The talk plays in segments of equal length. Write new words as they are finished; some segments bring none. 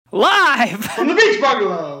Live from the Beach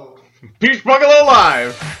Bungalow. Beach Bungalow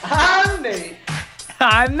Live. I'm Nate.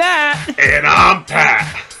 I'm Matt. And I'm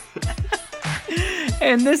Pat.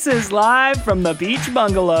 And this is Live from the Beach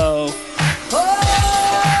Bungalow.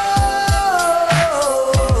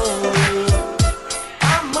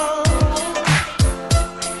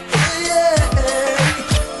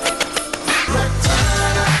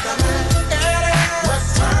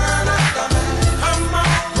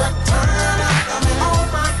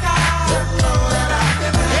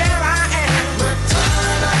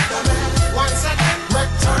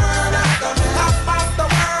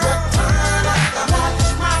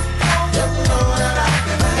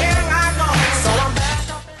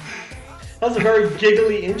 That was a very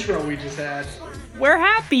giggly intro we just had. We're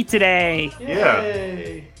happy today.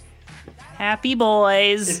 Yay. Happy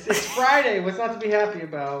boys. It's Friday. What's not to be happy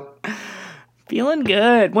about? Feeling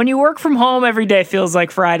good. When you work from home every day feels like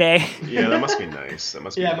Friday. Yeah, that must be nice. That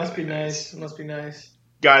must be it must be nice. It must be nice.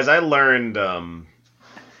 Guys, I learned a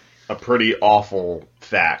pretty awful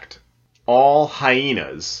fact. All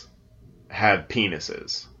hyenas have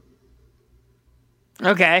penises.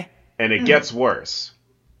 Okay. And it gets worse.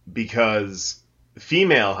 Because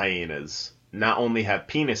female hyenas not only have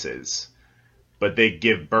penises, but they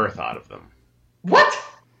give birth out of them. What?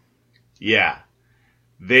 Yeah.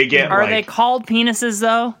 They get Are they called penises,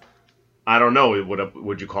 though? I don't know.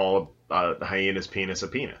 Would you call a hyena's penis a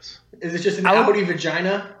penis? Is it just an outie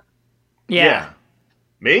vagina? Yeah.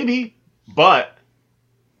 Maybe. But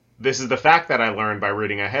this is the fact that I learned by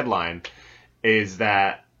reading a headline, is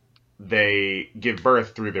that they give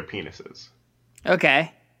birth through their penises.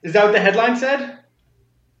 Okay. Is that what the headline said?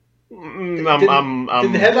 Did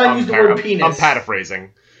the headline use the word penis? I'm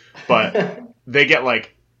paraphrasing, but they get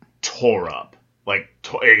tore up.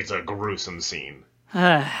 It's a gruesome scene.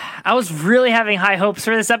 I was really having high hopes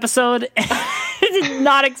for this episode. I did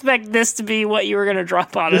not expect this to be what you were going to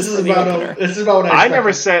drop on us. This is about what I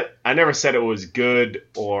never said it was good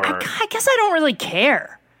or. I guess I don't really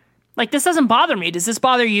care. This doesn't bother me. Does this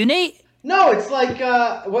bother you, Nate? No, it's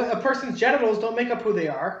what a person's genitals don't make up who they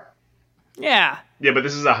are. Yeah. Yeah, but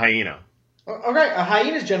this is a hyena. Okay, a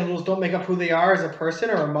hyena's genitals don't make up who they are as a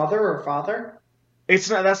person or a mother or a father.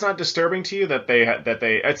 That's not disturbing to you that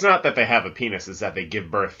it's not that they have a penis, it's that they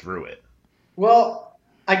give birth through it. Well,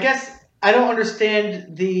 I guess I don't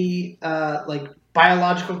understand the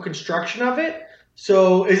biological construction of it.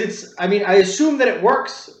 So I assume that it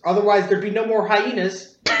works. Otherwise, there'd be no more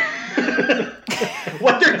hyenas.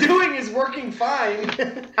 What they're doing is working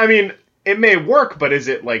fine. I mean, it may work, but is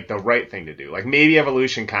it the right thing to do? Maybe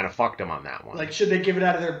evolution kind of fucked them on that one. Should they give it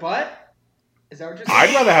out of their butt? Is that what you're saying?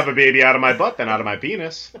 I'd rather have a baby out of my butt than out of my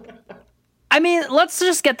penis. I mean, let's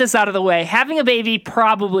just get this out of the way. Having a baby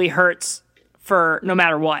probably hurts for no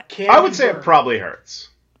matter what. I would say it probably hurts.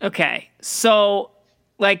 Okay, so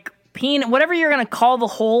whatever you're gonna call the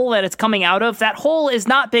hole that it's coming out of, that hole is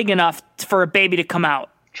not big enough for a baby to come out.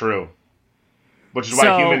 True. Which is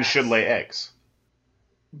why humans should lay eggs.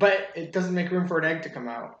 But it doesn't make room for an egg to come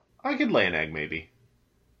out. I could lay an egg, maybe.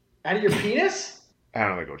 Out of your penis? I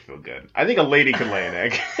don't think it would feel good. I think a lady could lay an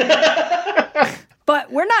egg.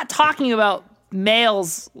 But we're not talking about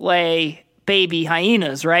males lay baby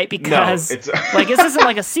hyenas, right? Because no, it's this isn't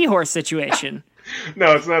like a seahorse situation.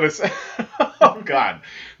 No, it's not a... Oh, God.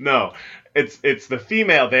 No. It's the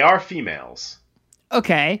female. They are females.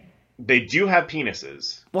 Okay. They do have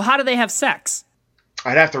penises. Well, how do they have sex?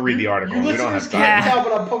 I'd have to read the article. We don't have time. Can't tell,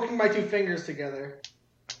 but I'm poking my two fingers together.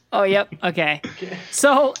 Oh, yep. Okay.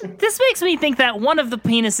 So this makes me think that one of the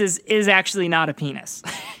penises is actually not a penis.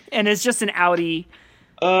 And it's just an outie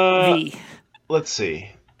V. Let's see.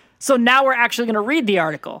 So now we're actually going to read the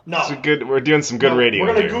article. No. We're doing some good radio.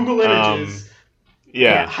 We're going to Google images.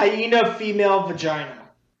 Yeah. Hyena female vagina.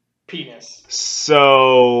 Penis.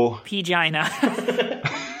 So... Pegina.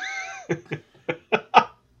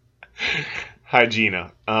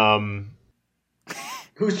 Hygiena.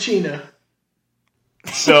 Who's Gina?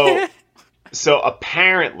 So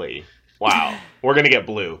apparently, wow, we're going to get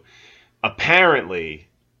blue. Apparently,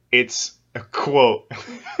 it's, a quote,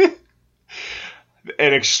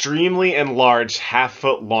 an extremely enlarged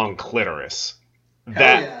half-foot-long clitoris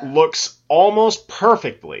that looks almost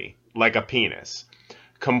perfectly like a penis,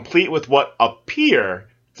 complete with what appear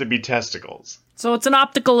to be testicles. So it's an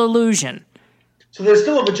optical illusion. So there's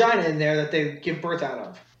still a vagina in there that they give birth out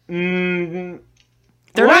of. They're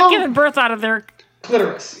not giving birth out of their...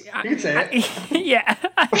 clitoris. You can say it. Yeah.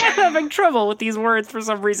 I'm having trouble with these words for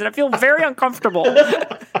some reason. I feel very uncomfortable.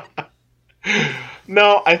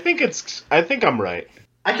 No, I think I'm right.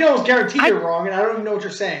 I can almost guarantee you're wrong, and I don't even know what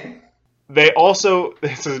you're saying. They also,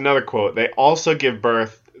 this is another quote, they also give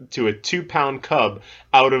birth to a 2-pound cub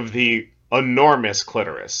out of the enormous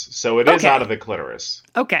clitoris. So it is out of the clitoris.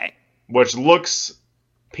 Okay. Which looks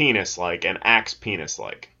penis-like and acts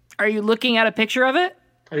penis-like. Are you looking at a picture of it?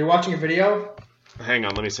 Are you watching a video? Hang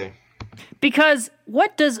on, let me see. Because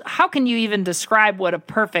how can you even describe what a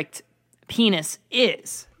perfect penis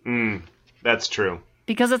is? That's true.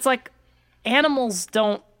 Because it's like animals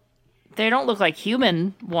don't look like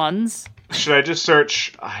human ones. Should I just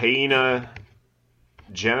search hyena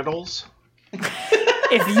genitals?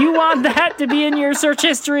 If you want that to be in your search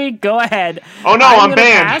history, go ahead. Oh no, I'm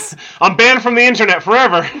banned. Pass. I'm banned from the internet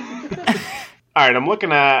forever. Alright, I'm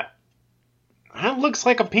looking at... It looks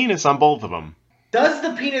like a penis on both of them. Does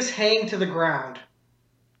the penis hang to the ground?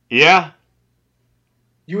 Yeah.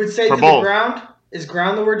 You would say to the ground? Is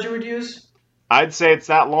ground the word you would use? I'd say it's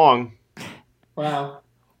that long. Wow.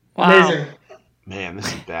 Amazing. Man,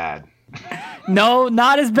 this is bad. No,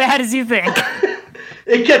 not as bad as you think.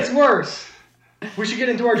 It gets worse. We should get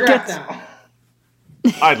into our draft now.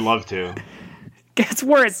 I'd love to. Gets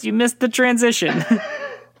worse. You missed the transition.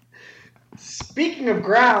 Speaking of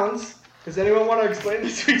grounds, does anyone want to explain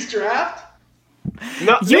this week's draft?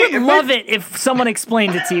 No, you would love it if someone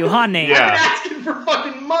explained it to you, huh, Nate? Yeah. I've been asking for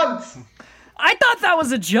fucking months. I thought that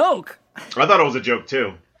was a joke. I thought it was a joke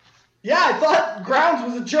too. Yeah, I thought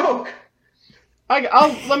grounds was a joke.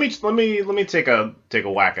 Let me take a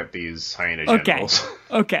whack at these hyena genitals.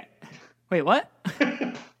 Okay. Wait, what?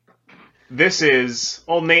 This is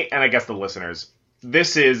Nate and I guess the listeners.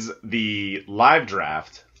 This is the live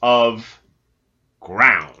draft of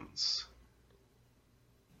grounds.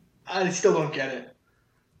 I still don't get it.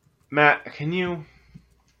 Matt, can you?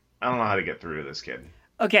 I don't know how to get through to this kid.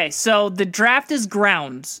 Okay, so the draft is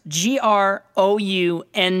grounds. Grounds.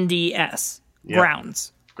 Yep.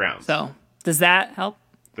 Grounds. So, does that help?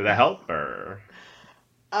 Did that help, or?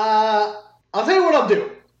 I'll tell you what I'll do.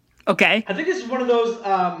 Okay. I think this is one of those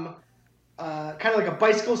kind of like a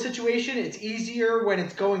bicycle situation. It's easier when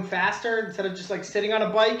it's going faster instead of just like sitting on a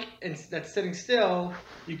bike and that's sitting still.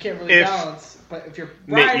 You can't really balance. But if you're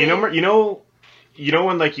riding, Nate, you know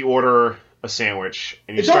when like you order a sandwich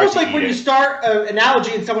and you it's almost like when you start an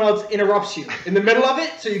analogy and someone else interrupts you in the middle of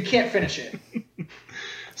it, so you can't finish it.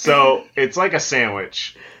 So it's like a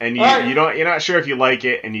sandwich, and you're not sure if you like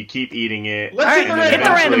it, and you keep eating it. Let's hit the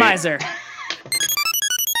randomizer.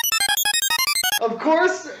 Of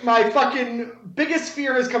course, my fucking biggest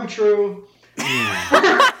fear has come true.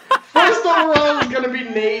 First overall is gonna be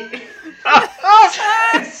Nate.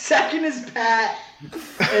 Second is Pat,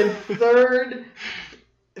 and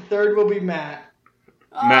third will be Matt.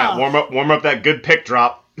 Matt, warm up that good pick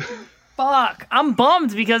drop. Fuck, I'm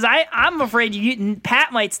bummed because I'm afraid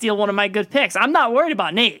Pat might steal one of my good picks. I'm not worried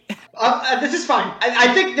about Nate. This is fine.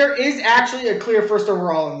 I think there is actually a clear first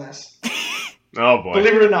overall in this. Oh boy!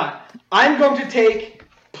 Believe it or not, I'm going to take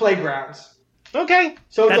Playgrounds. Okay,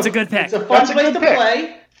 so that's a good pick. It's a fun place to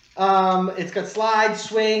play. It's got slides,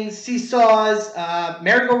 swings, seesaws,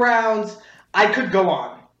 merry-go-rounds. I could go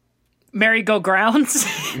on. Merry-go-grounds?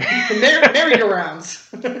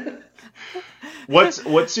 Merry-go-rounds.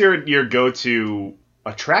 What's your go-to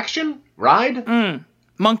attraction? Ride?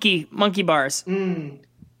 Monkey bars.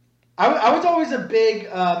 I was always a big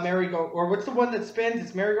or what's the one that spins?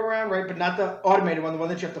 It's merry-go-round, right? But not the automated one, the one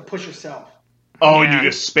that you have to push yourself. Oh, and you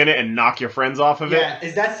just spin it and knock your friends off of it? Yeah,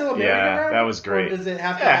 is that still a merry-go-round? Yeah, that was great. Or does it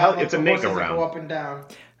have to have it's a make-go-round. Go up and down?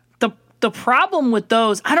 The problem with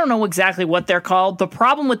those, I don't know exactly what they're called. The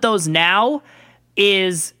problem with those now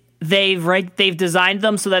is they've designed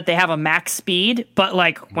them so that they have a max speed, but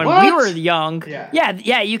like when we were young,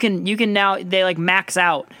 you can now they like max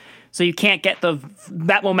out. So you can't get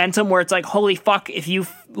that momentum where it's like, holy fuck, if you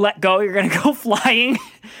let go, you're going to go flying.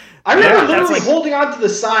 I remember literally holding on to the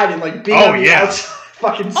side and like being on the outside,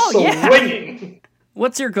 fucking swinging.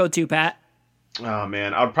 What's your go-to, Pat? Oh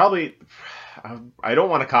man, I don't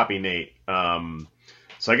want to copy Nate.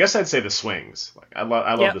 So I guess I'd say the swings. Like I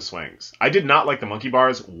love the swings. I did not like the monkey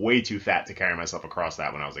bars. Way too fat to carry myself across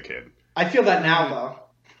that when I was a kid. I feel that now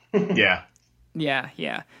though. Yeah.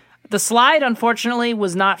 Yeah. The slide, unfortunately,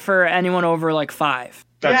 was not for anyone over like 5.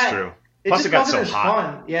 That's true. Plus, it got so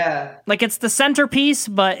hot. Fun. Yeah. Like, it's the centerpiece,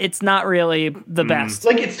 but it's not really the best.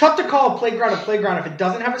 Like, it's tough to call a playground if it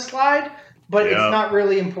doesn't have a slide, but it's not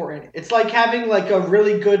really important. It's like having, like, a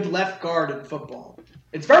really good left guard in football.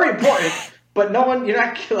 It's very important, but you're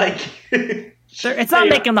not, like... it's not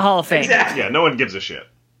making the Hall of Fame. Exactly. Yeah, no one gives a shit.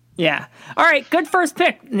 Yeah. All right, good first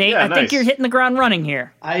pick, Nate. Yeah, I think you're hitting the ground running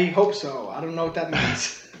here. I hope so. I don't know what that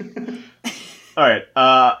means. All right,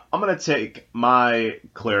 I'm going to take my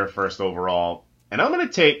clear first overall, and I'm going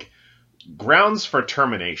to take Grounds for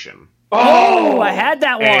Termination. Oh, I had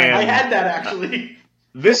that one. I had that actually.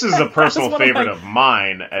 This is a personal favorite my- of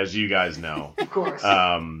mine, as you guys know. Of course.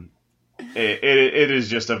 It is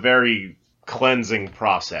just a very cleansing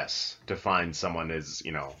process to find someone is,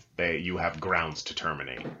 you have grounds to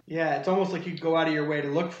terminate. Yeah, it's almost like you go out of your way to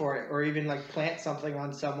look for it, or even like plant something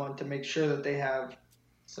on someone to make sure that they have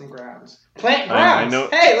some grounds. Plant grounds. I know,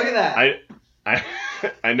 hey, look at that.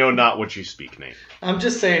 I know not what you speak, Nate. I'm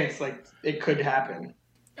just saying it's like it could happen.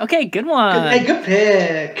 Okay, good one. Hey, good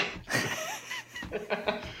pick.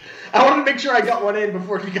 I wanted to make sure I got one in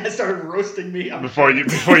before you guys started roasting me. Before you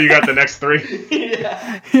got the next three.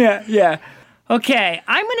 Yeah. Okay,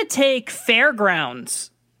 I'm gonna take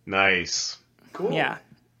fairgrounds. Nice. Cool.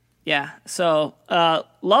 Yeah. So,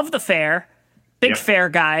 love the fair. Big fair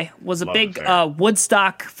guy. Was a Love big the fair.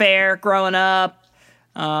 Woodstock fair growing up.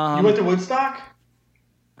 You went to Woodstock?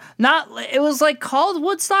 It was like called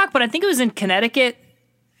Woodstock, but I think it was in Connecticut,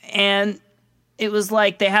 and it was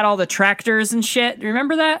like they had all the tractors and shit. Do you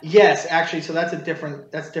remember that? Yes, actually. So that's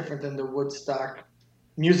different than the Woodstock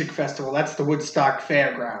Music Festival. That's the Woodstock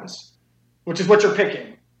Fairgrounds, which is what you're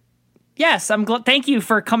picking. Yes, thank you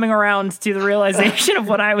for coming around to the realization of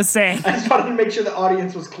what I was saying. I just wanted to make sure the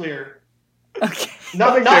audience was clear. Okay.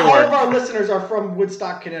 Not they all were. of our listeners are from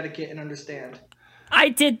Woodstock, Connecticut, and understand. I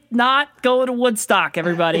did not go to Woodstock,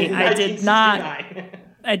 everybody. In I did not. 1969.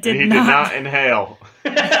 I did He not. did not inhale.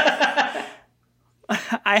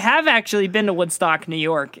 I have actually been to Woodstock, New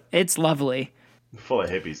York. It's lovely. Full of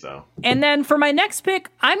hippies, though. And then for my next pick,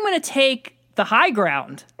 I'm going to take the high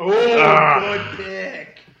ground. Oh, good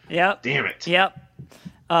pick. Yep. Damn it. Yep.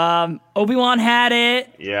 Obi-Wan had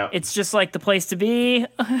it. Yeah. It's just like the place to be.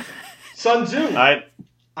 Sun Tzu.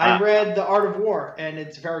 I read The Art of War, and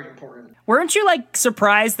it's very important. Weren't you like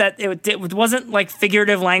surprised that it wasn't like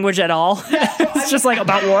figurative language at all? It's just like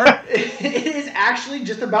about war. It is actually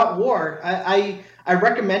just about war. I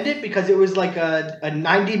recommend it because it was like a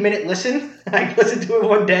 90-minute listen. I listened to it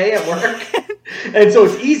one day at work. And so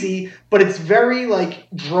it's easy, but it's very like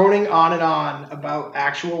droning on and on about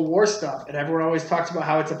actual war stuff. And everyone always talks about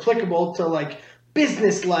how it's applicable to like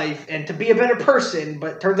business life and to be a better person.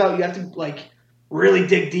 But it turns out you have to like really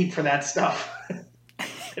dig deep for that stuff.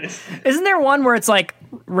 Isn't there one where it's like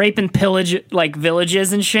rape and pillage like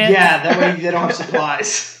villages and shit? Yeah, that way they don't have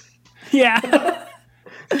supplies. Yeah.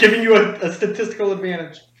 Giving you a statistical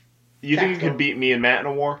advantage. You think you could beat me and Matt in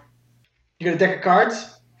a war? You got a deck of cards?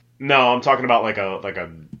 No, I'm talking about like a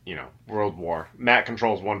world war. Matt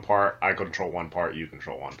controls one part, I control one part, you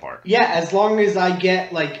control one part. Yeah, as long as I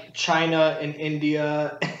get like China and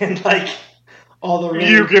India and like all the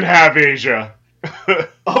You can have Asia.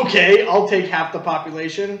 Okay, I'll take half the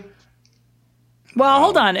population. Well,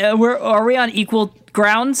 hold on. Are we on equal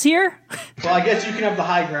grounds here? Well, I guess you can have the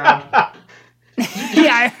high ground.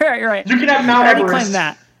 Yeah, you're right. You can have I Mount already Everest.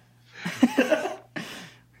 claimed that.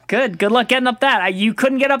 Good luck getting up that. You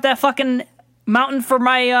couldn't get up that fucking mountain for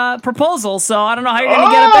my proposal, so I don't know how you're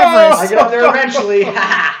gonna get up I Everest. get up there eventually.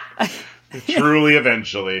 Truly,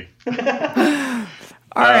 eventually. All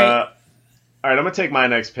right. All right, I'm gonna take my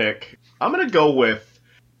next pick. I'm gonna go with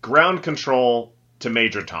Ground Control to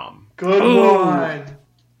Major Tom. Good Ooh. one.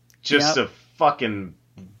 Just a fucking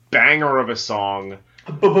banger of a song.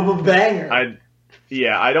 Banger.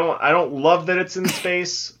 I don't love that it's in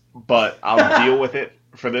space, but I'll deal with it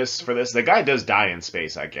for this. The guy does die in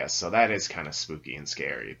space, I guess, so that is kind of spooky and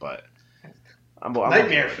scary. But I'm Nightmare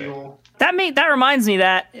okay with it. fuel. That reminds me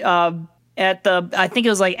that I think it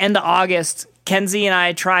was like end of August, Kenzie and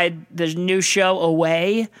I tried the new show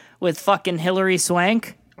Away with fucking Hilary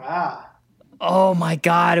Swank. Ah. Oh my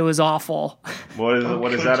god, it was awful. What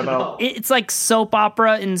is that about? It's like soap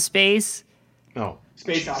opera in space. Oh,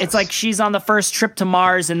 Space opera. It's like she's on the first trip to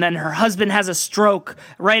Mars and then her husband has a stroke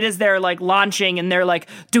right as they're like launching and they're like,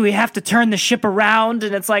 do we have to turn the ship around?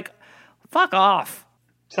 And it's like, fuck off.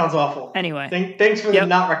 Sounds awful. Anyway. Thanks for the Yep.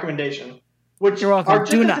 not recommendation. Which You're welcome. are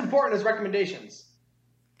just Do as not. important as recommendations.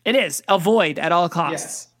 It is. Avoid at all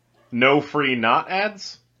costs. no free not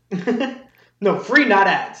ads. No, free not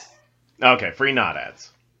ads. Okay, free not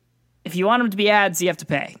ads. If you want them to be ads, you have to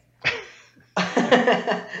pay.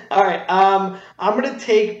 All right. I'm going to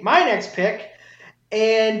take my next pick,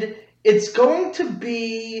 and it's going to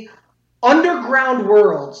be Underground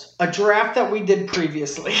Worlds, a draft that we did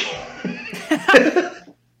previously.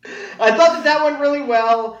 I thought that went really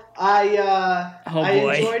well. I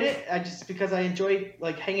enjoyed it. Because I enjoy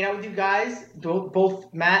like hanging out with you guys,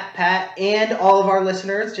 both Matt, Pat, and all of our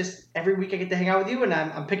listeners. Just every week I get to hang out with you, and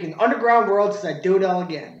I'm picking Underground Worlds because I do it all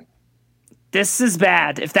again. This is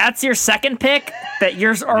bad. If that's your second pick, that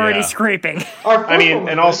you're already Yeah. scraping. Our I first mean, one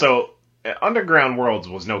was and good. also Underground Worlds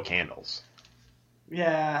was no candles.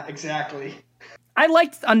 Yeah, exactly. I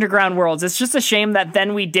liked Underground Worlds. It's just a shame that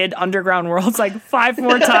then we did Underground Worlds like 5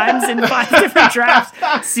 more times in 5 different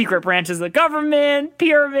drafts. Secret branches of the government,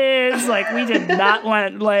 pyramids. Like, we did not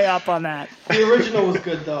lay up on that. The original was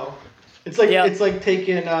good though. It's like It's like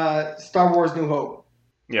taking Star Wars: New Hope.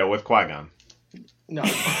 Yeah, with Qui-Gon. No.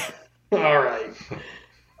 All right.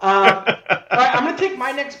 All right, I'm gonna take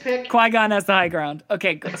my next pick. Qui-Gon has the high ground.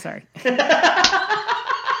 Okay, sorry.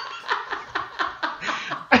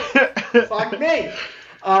 Fuck me.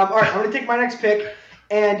 All right, I'm gonna take my next pick,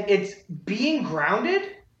 and it's being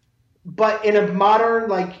grounded, but in a modern,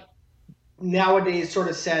 like, nowadays sort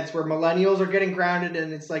of sense, where millennials are getting grounded,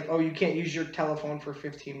 and it's like, oh, you can't use your telephone for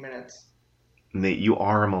 15 minutes. Nate, you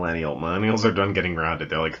are a millennial. Millennials are done getting grounded.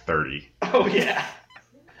 They're like 30. Oh yeah,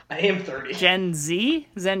 I am 30. Gen Z?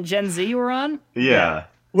 Is that Gen Z we're on? Yeah.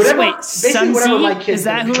 Wait, Sun Tzu? Is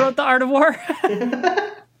that who wrote The Art of War?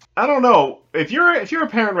 I don't know. If you're a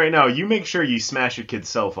parent right now, you make sure you smash your kid's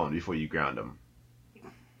cell phone before you ground them.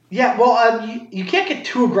 Yeah, well, you can't get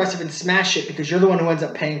too aggressive and smash it because you're the one who ends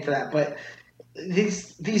up paying for that. But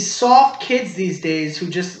these soft kids these days who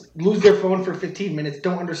just lose their phone for 15 minutes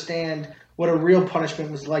don't understand what a real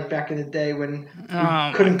punishment was like back in the day when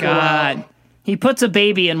you couldn't go out. He puts a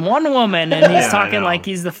baby in one woman and he's talking like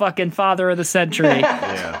he's the fucking father of the century.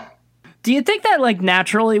 Yeah. Do you think that, like,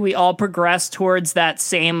 naturally we all progress towards that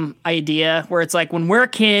same idea where it's like when we're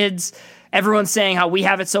kids, everyone's saying how we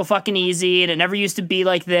have it so fucking easy and it never used to be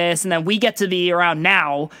like this, and then we get to be around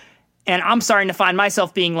now, and I'm starting to find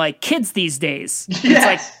myself being like kids these days.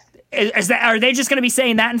 Yes. It's like, are they just going to be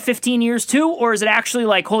saying that in 15 years too, or is it actually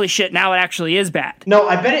like, holy shit, now it actually is bad? No,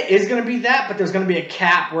 I bet it is going to be that, but there's going to be a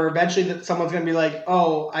cap where eventually someone's going to be like,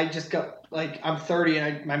 oh, I just got... Like, I'm 30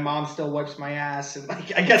 and my mom still wipes my ass, and,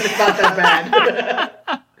 like, I guess it's not that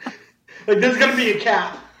bad. Like, there's going to be a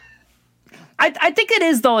cap. I think it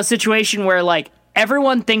is, though, a situation where, like,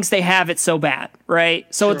 everyone thinks they have it so bad, right?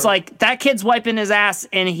 So It's like, that kid's wiping his ass,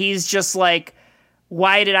 and he's just like,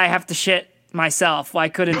 why did I have to shit myself? Why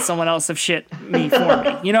couldn't someone else have shit me for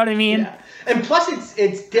me? You know what I mean? Yeah. And plus,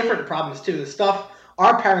 it's different problems, too. The stuff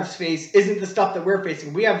our parents face isn't the stuff that we're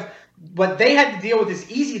facing. We have... What they had to deal with is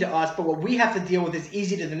easy to us, but what we have to deal with is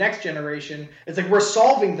easy to the next generation. It's like we're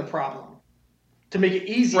solving the problem to make it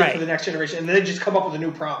easier for the next generation, and then they just come up with a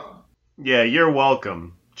new problem. Yeah, you're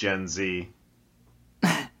welcome, Gen Z.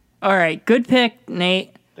 All right, good pick,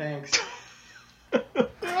 Nate. Thanks.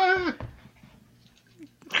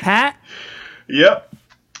 Pat? Yep.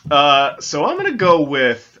 So I'm going to go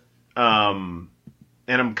with, and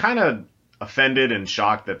I'm kind of offended and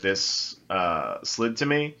shocked that this slid to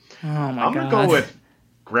me. Oh my God. I'm going to go with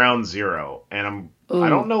Ground Zero, and I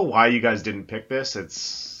don't know why you guys didn't pick this.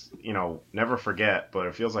 It's, never forget, but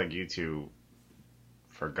it feels like you two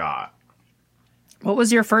forgot. What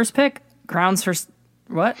was your first pick? Grounds for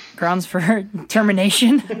what? Grounds for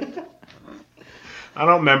termination? I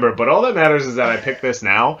don't remember, but all that matters is that I picked this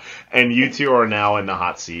now, and you two are now in the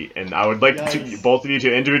hot seat, and I would like both of you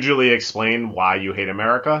to individually explain why you hate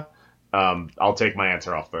America. I'll take my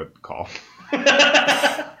answer off the call.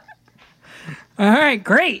 All right,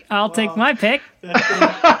 great. I'll take my pick.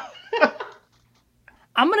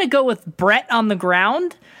 I'm going to go with Brett on the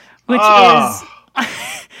Ground, which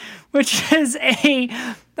is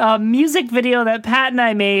a music video that Pat and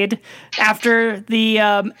I made after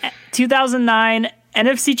the 2009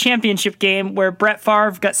 NFC Championship game where Brett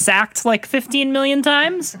Favre got sacked like 15 million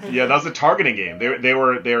times. Yeah, that was a targeting game. They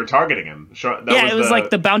were targeting him. It was like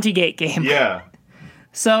the Bounty Gate game. Yeah.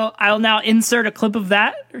 So I'll now insert a clip of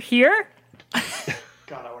that here.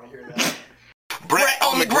 God, I want to hear that. Brett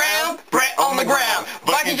on the ground, Brett on the ground.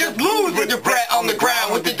 Vikings just lose with your Brett on the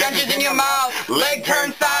ground. With the dentures in your mouth, leg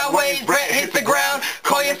turned sideways, Brett hits the ground.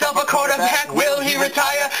 Call yourself a quarterback, will he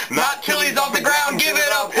retire? Not till he's off the ground, give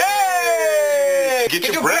it up, hey!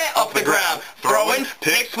 Get your Brett off the ground. Throwing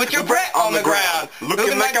picks with your Brett on the ground.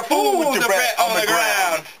 Looking like a fool with your Brett on the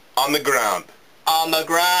ground. On the ground. On the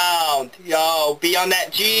ground. Yo, be on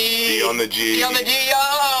that G. Be on the G. Be on the G,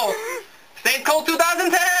 yo. Stay cold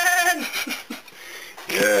 2010.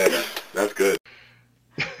 Yeah, that's good.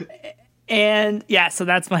 And yeah, so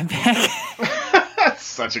that's my pick. That's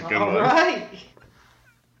such a good one. All right.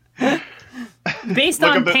 Based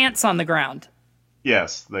on Pants on the Ground.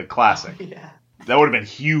 Yes, the classic. Yeah. That would have been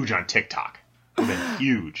huge on TikTok. Would have been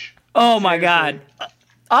huge. Oh my God.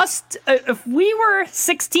 If we were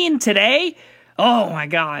 16 today, oh my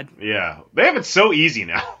God. Yeah, they have it so easy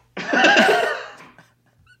now.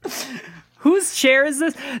 Whose chair is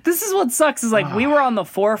this? This is what sucks is like we were on the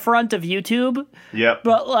forefront of YouTube. Yep.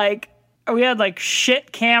 But like We had like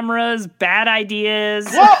shit cameras, bad ideas.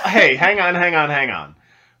 Well, hey, hang on.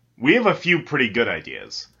 We have a few pretty good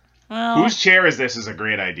ideas. Well, Whose chair is this is a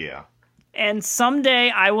great idea. and someday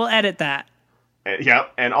I will edit that.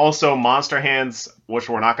 Yep, and also Monster Hands, which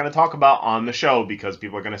we're not going to talk about on the show because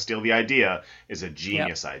people are going to steal the idea, is a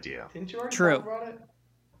genius idea. Didn't you already True. talk about it?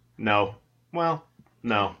 No. Well,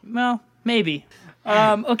 no. Well, maybe.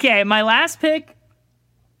 Okay, my last pick.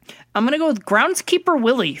 I'm gonna go with Groundskeeper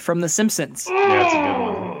Willie from The Simpsons. Yeah, that's a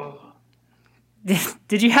good one.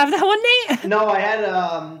 Did you have that one, Nate? No, I had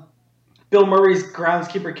Bill Murray's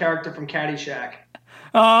groundskeeper character from Caddyshack.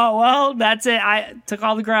 Oh well, that's it. I took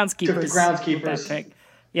all the groundskeepers. Took the groundskeepers. with that pick.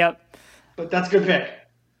 Yep. But that's a good pick.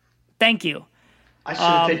 Thank you. I should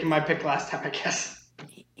have taken my pick last time, I guess.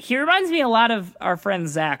 He reminds me a lot of our friend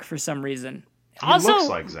Zach for some reason. He Also, looks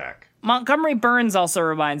like Zach. Montgomery Burns also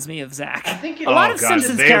reminds me of Zach. I think A lot of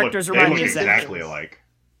Simpsons characters they remind look me of Zach. exactly alike.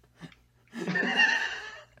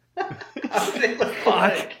 How do they look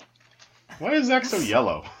alike? Why is Zach so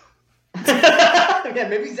yellow? Yeah,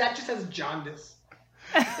 maybe Zach just has jaundice.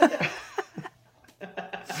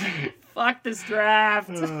 Fuck this draft.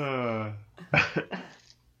 Uh, Try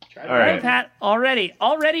All Hey, right. Pat, already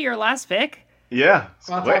your last pick? yeah. it's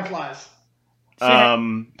Well, quick. time flies. Shit.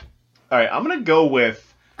 All right, I'm going to go with...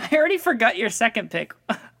 I already forgot your second pick.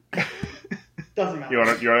 Doesn't matter. You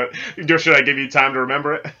want? Should I give you time to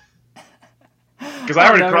remember it? Because I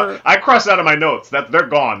already I crossed out of my notes. They're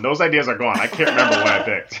gone. Those ideas are gone. I can't remember what I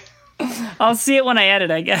picked. I'll see it when I edit,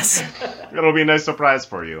 I guess. It'll be a nice surprise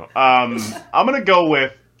for you. I'm gonna go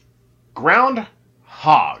with ground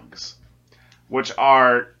hogs, which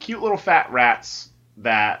are cute little fat rats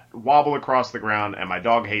that wobble across the ground, and my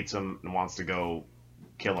dog hates them and wants to go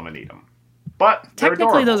kill them and eat them. But they're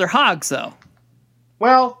Technically, adorable. those are hogs, though.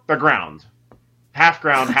 Well, they're ground, half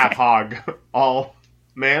hog, all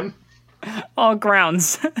man. All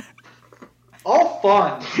grounds. All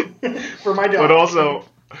fun for my dog. But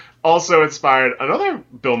also inspired another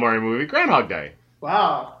Bill Murray movie, Groundhog Day.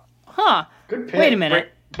 Wow. Huh. Good pick. Wait a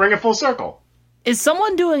minute. Bring it full circle. Is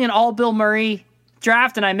someone doing an all Bill Murray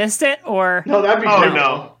draft and I missed it? Or No, that'd be Oh, terrible.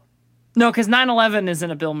 no. no, because 9/11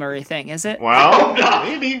 isn't a Bill Murray thing, is it? Well,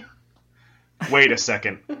 maybe. Wait a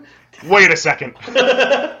second. Guys,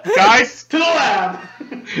 To the lab.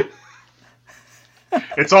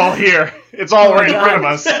 it's all here. It's all right in God. front of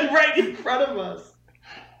us. Right in front of us.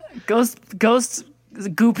 Ghost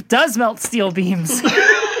goop does melt steel beams.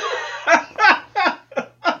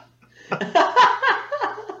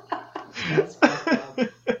 That's fucked up.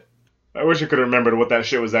 I wish I could have remembered what that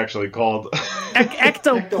shit was actually called.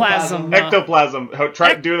 Ectoplasm. Ectoplasm.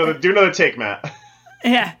 Try do another take, Matt.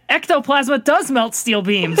 Yeah, ectoplasma does melt steel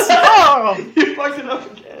beams. Oh! You fucked it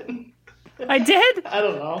up again. I did? I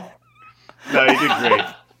don't know. No, you did great.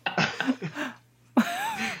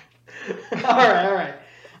 All right.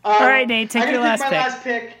 All right, Nate, take I'm your gonna last pick my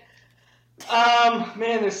pick. last pick.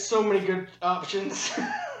 Man, there's so many good options.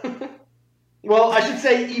 Well, I should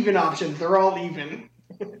say even options. They're all even.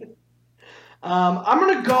 I'm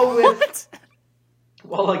gonna go with. What?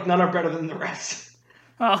 Well, like none are better than the rest.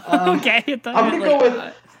 Oh, okay. I thought I'm you gonna meant, go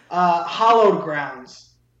with Hallowed Grounds.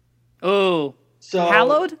 Oh. So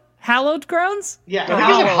Hallowed? Hallowed grounds? Yeah, I think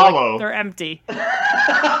you said hollow. They're empty.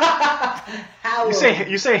 Hallowed.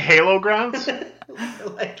 You say Halo grounds?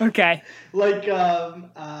 like, Okay. like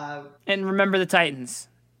And remember the Titans.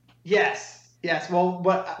 yes. Well,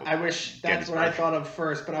 but I wish that's what I Gettysburg. thought of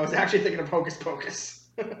first, but I was actually thinking of Hocus Pocus.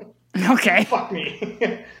 Okay. Fuck me.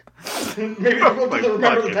 Maybe I'll go to the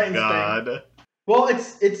Remember the Titans thing. Well,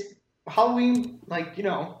 it's Halloween, like,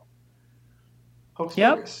 Hocus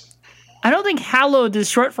Yep. Pocus. I don't think hallowed is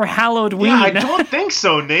short for hallowed Yeah, I weed. don't think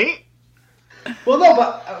so, Nate. Well, no,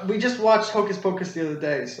 but we just watched Hocus Pocus the other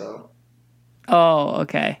day, so Oh,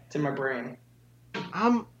 okay. it's in my brain.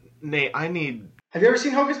 Nate, I need Have you ever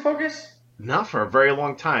seen Hocus Pocus? not for a very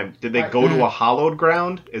long time. Did they Right. go to a hallowed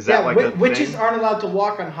ground? Is that like a witches thing? aren't allowed to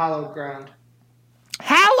walk on hallowed ground.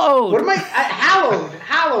 Hallowed! What am I?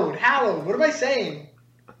 Hallowed. What am I saying?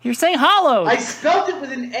 You're saying hollowed. I spelled it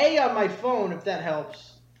with an A on my phone, if that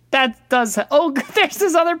helps. That does. Oh, there's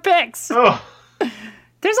his other picks. Oh,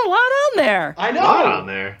 There's a lot on there. I a know. lot on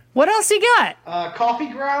there. What else you got? Coffee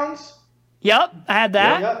Grounds. Yep, I had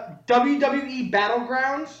that. Yep. WWE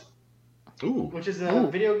Battlegrounds, Ooh. which is a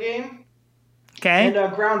video game, Okay.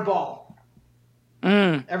 and Ground Ball.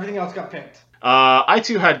 Mm. Everything else got picked. I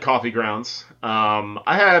too had coffee grounds. I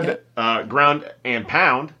had ground and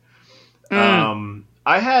pound.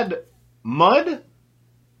 I had mud,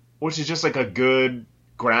 which is just like a good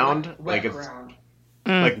ground, Wet like it's ground.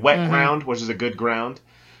 like wet ground, which is a good ground.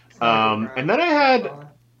 It's not a good And then I had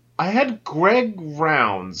I had Greg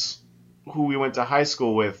Grounds, who we went to high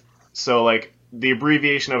school with. So, like, the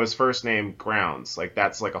abbreviation of his first name, Grounds. Like,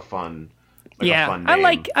 that's, like, a fun a fun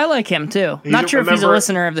name. I like him, too. Not sure if he's a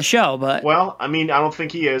listener of the show, but... Well, I mean, I don't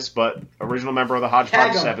think he is, but original member of the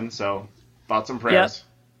Hodgepodge 7, so thoughts and prayers.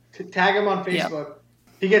 Yep. Tag him on Facebook. Yep.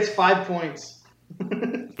 He gets 5 points.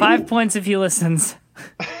 5 points if he listens.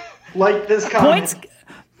 Like this comment.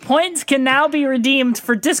 Points can now be redeemed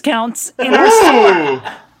for discounts in our store.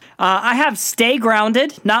 I have Stay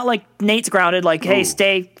Grounded, not like Nate's Grounded, like, hey,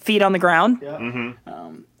 stay feet on the ground. Yeah.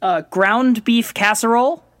 Mm-hmm. Ground beef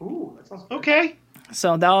casserole. Ooh, that sounds good. Okay.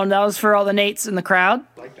 So that was for all the Nates in the crowd.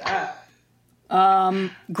 Like that.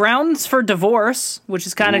 Grounds for divorce, which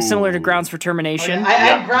is kind of similar to grounds for termination. I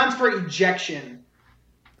had grounds for ejection.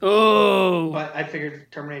 Oh. But I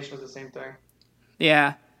figured termination was the same thing.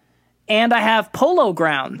 Yeah. And I have polo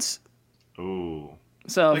grounds. Ooh.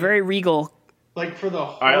 So very regal. Like for the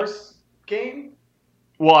horse game?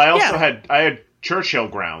 Well, I also had Churchill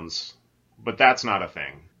grounds, but that's not a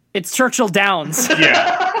thing. It's Churchill Downs.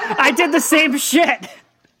 Yeah. I did the same shit.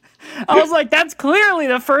 I was like, that's clearly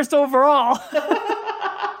the first overall.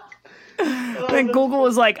 Then Google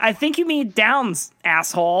was like, I think you mean Downs,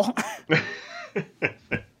 asshole.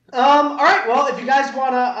 All right, well, if you guys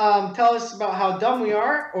want to tell us about how dumb we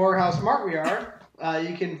are or how smart we are,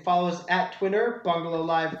 you can follow us at Twitter, Bungalow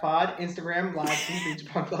Live Pod, Instagram, Live from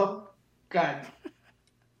Beach Bungalow. Go ahead.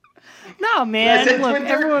 No, man. Look, Twitter?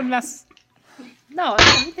 Everyone mess. No,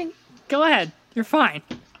 everything. Go ahead. You're fine.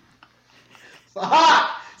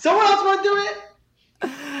 Aha! Someone else want to do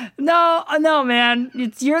it? No, man.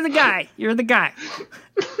 You're the guy. You're the guy.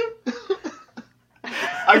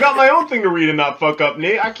 I got my own thing to read and not fuck up,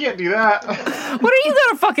 Nate. I can't do that. What are you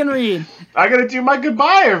gonna fucking read? I gotta do my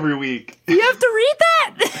goodbye every week. You have to read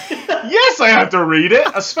that? Yes, I have to read it,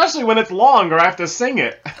 especially when it's long or I have to sing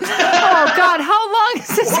it. Oh, God, how long is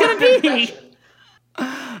this gonna be?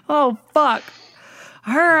 Oh, fuck.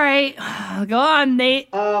 All right. Go on, Nate.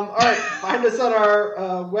 All right. Find us on our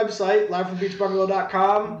website,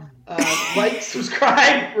 livefrombeachbungalow.com. Like,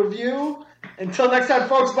 subscribe, review. Until next time,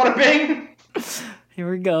 folks, bada bing. Here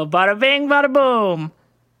we go. Bada bing, bada boom.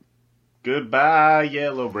 Goodbye,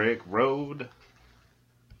 Yellow Brick Road.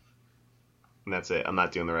 And that's it. I'm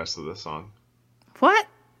not doing the rest of the song. What?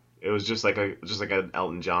 It was just like an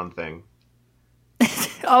Elton John thing.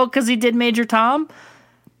 Oh, because he did Major Tom?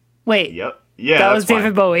 Wait. Yep. Yeah, that was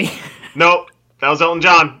David Bowie. Nope, that was Elton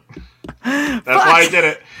John. That's why I did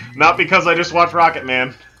it. Not because I just watched Rocket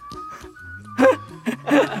Man.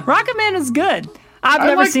 Rocket Man is good. I've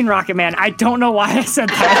never seen Rocket Man. I don't know why I said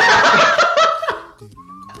that.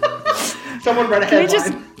 Someone read a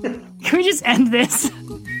headline. Can we just end this?